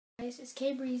guys, it's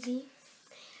K Breezy,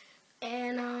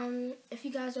 and if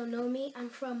you guys don't know me, I'm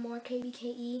from More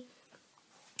KBKE,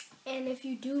 and if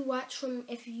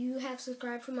you have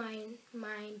subscribed from my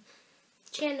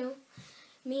channel,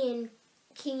 me and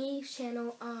King Eve's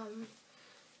channel,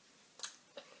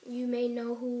 you may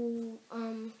know who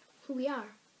we are.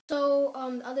 So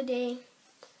the other day,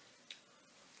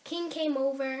 King came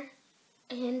over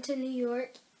into New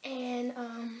York, and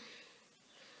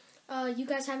you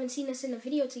guys haven't seen us in a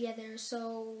video together,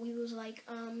 so we was like,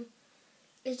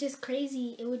 it's just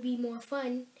crazy. It would be more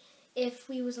fun if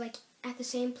we was like at the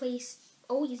same place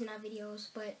always in our videos,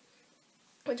 but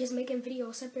we're just making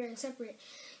videos separate.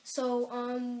 So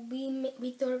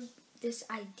we thought of this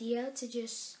idea to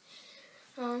just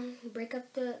break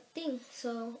up the thing.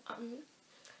 So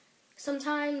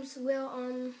sometimes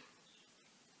we'll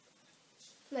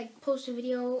like post a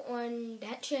video on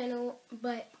that channel,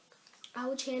 but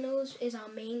our channels is our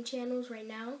main channels right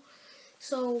now.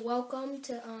 So welcome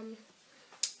to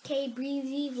K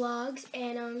Breezy Vlogs,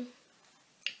 and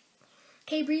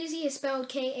K Breezy is spelled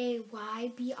K-A-Y-B-R-E-E-Z-Y,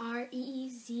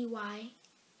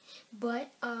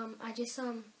 but I just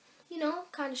you know,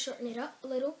 kind of shorten it up a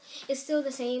little. It's still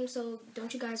the same, so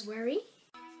don't you guys worry.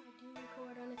 I do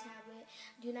record on a tablet.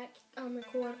 I do not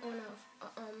record on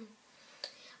a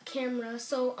camera.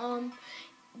 So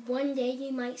one day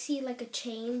you might see like a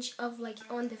change of like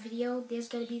on the video. There's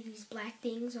gonna be these black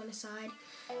things on the side,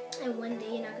 and one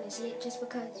day you're not gonna see it just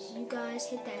because you guys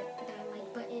hit that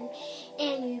like button,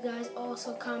 and you guys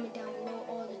also comment down below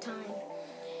all the time.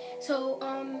 So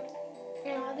on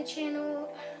our other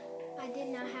channel, I did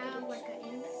not have like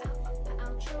an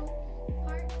outro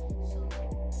part, so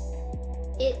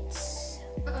it's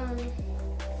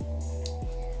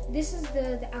this is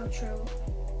the outro.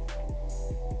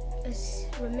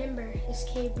 Remember, it's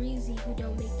K Breezy who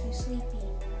don't make you sleepy.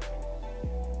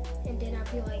 And then I'll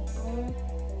be like, boom,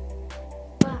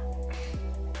 bop.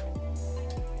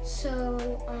 So,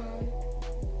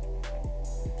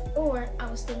 or I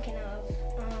was thinking of,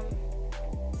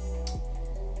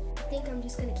 I think I'm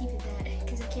just gonna keep it that,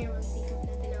 because I can't really think of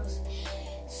nothing else.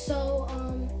 So,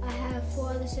 I have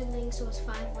 4 other siblings, so it's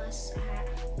 5 of us. I have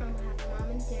a mom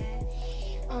and dad.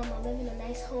 I live in a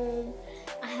nice home.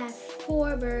 I have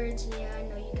 4 birds. Yeah, I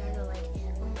know you guys are like,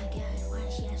 oh my god, why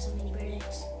does she have so many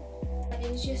birds? But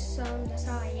it's just, that's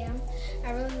how I am.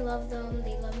 I really love them.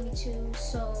 They love me too.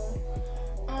 So,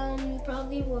 you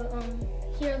probably will,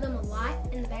 hear them a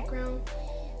lot in the background.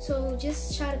 So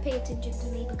just try to pay attention to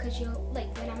me, because you'll,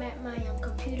 like, when I'm at my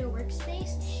computer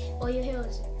workspace, all you hear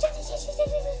is,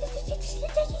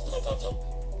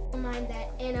 don't mind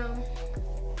that. And,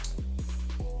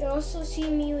 you'll also see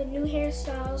me with new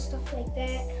hairstyles, stuff like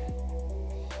that.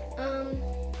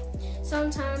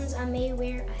 Sometimes I may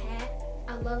wear a hat.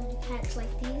 I love hats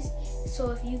like these. So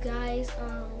if you guys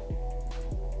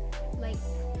like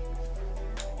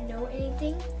know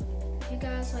anything, if you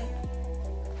guys like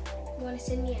want to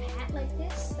send me a hat like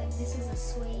this is a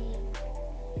suede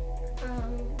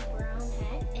brown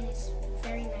hat, and it's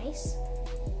very nice.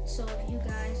 So if you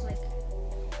guys like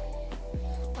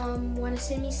want to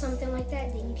send me something like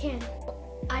that, then you can.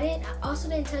 I also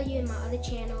didn't tell you in my other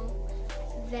channel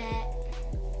that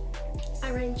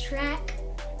I run track,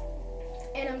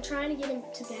 and I'm trying to get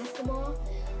into basketball.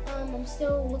 I'm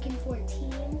still looking for a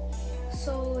team,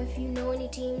 so if you know any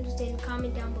teams, then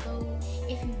comment down below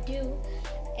if you do.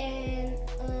 And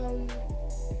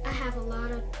I have a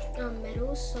lot of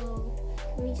medals, so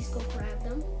let me just go grab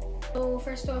them. So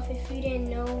first off, if you didn't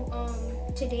know,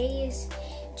 today is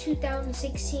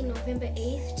 2016, November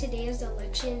 8th. Today is the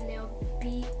election. They'll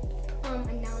be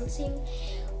announcing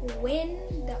when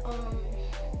the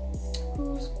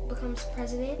who becomes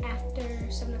president after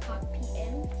 7 o'clock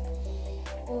p.m.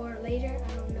 or later,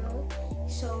 I don't know.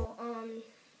 So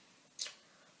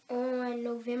on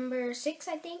November 6th,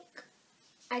 I think,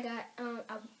 I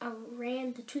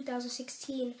ran the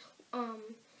 2016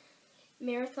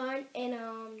 marathon in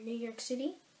New York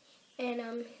City,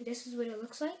 and this is what it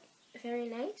looks like. Very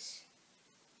nice.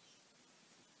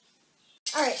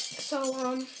 Alright,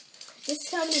 so this is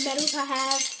how many medals I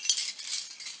have.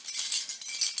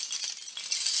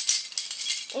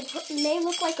 It may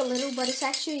look like a little, but it's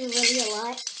actually really a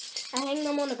lot. I hang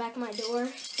them on the back of my door,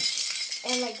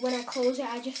 and like when I close it,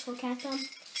 I just look at them.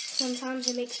 Sometimes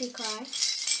it makes me cry.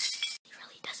 It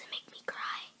really doesn't make me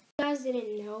cry. You guys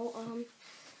didn't know,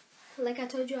 like I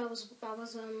told you, I was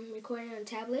recording on a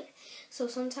tablet, so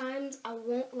sometimes I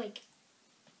won't, like,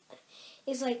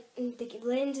 it's like the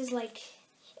lens is like,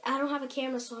 I don't have a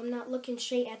camera, so I'm not looking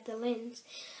straight at the lens.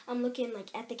 I'm looking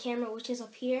like at the camera, which is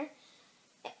up here.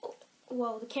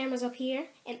 well, the camera's up here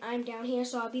and I'm down here,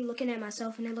 so I'll be looking at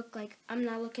myself and it look like I'm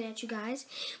not looking at you guys,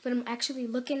 but I'm actually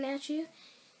looking at you,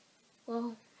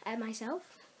 well, at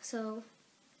myself. So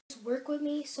just work with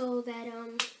me so that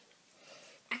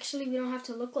actually we don't have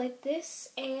to look like this,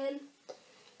 and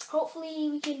hopefully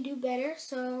we can do better.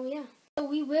 So yeah. So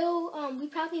we will, we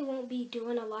probably won't be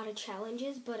doing a lot of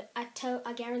challenges, but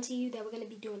I guarantee you that we're going to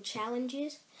be doing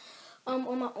challenges.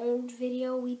 On my old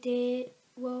video we did,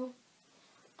 well,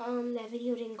 that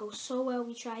video didn't go so well.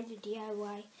 We tried the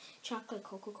DIY chocolate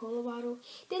Coca-Cola bottle.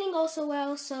 Didn't go so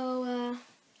well, so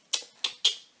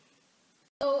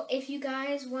if you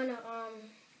guys wanna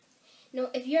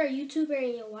if you're a YouTuber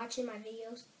and you're watching my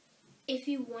videos, if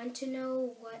you want to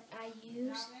know what I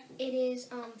use, it is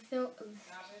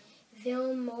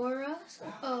Filmora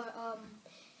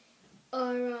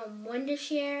or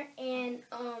Wondershare and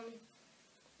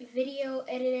video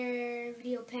editor,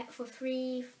 video pad for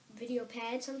free, video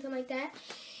pad, something like that.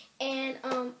 And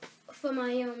for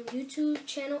my YouTube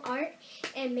channel art,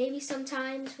 and maybe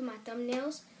sometimes for my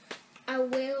thumbnails, I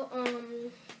will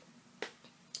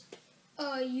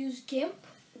use GIMP.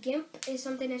 GIMP is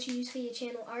something that you use for your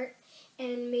channel art,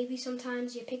 and maybe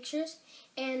sometimes your pictures.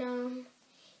 And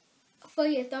for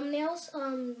your thumbnails,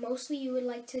 mostly you would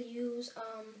like to use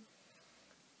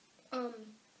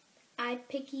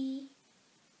iPic,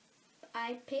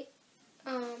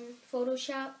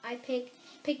 Photoshop,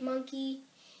 PicMonkey,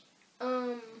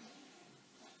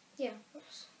 yeah,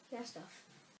 that stuff.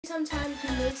 Sometimes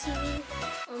you may see me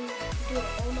doing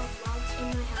all my vlogs in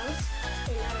my house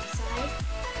and outside.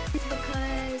 It's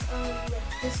because like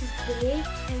this is big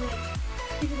and like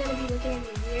people are gonna be looking at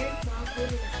me weird while I'm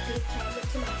holding a big tablet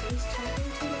to my face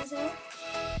talking to myself.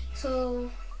 So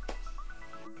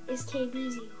it's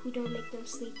KBZ who don't make them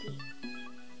sleepy.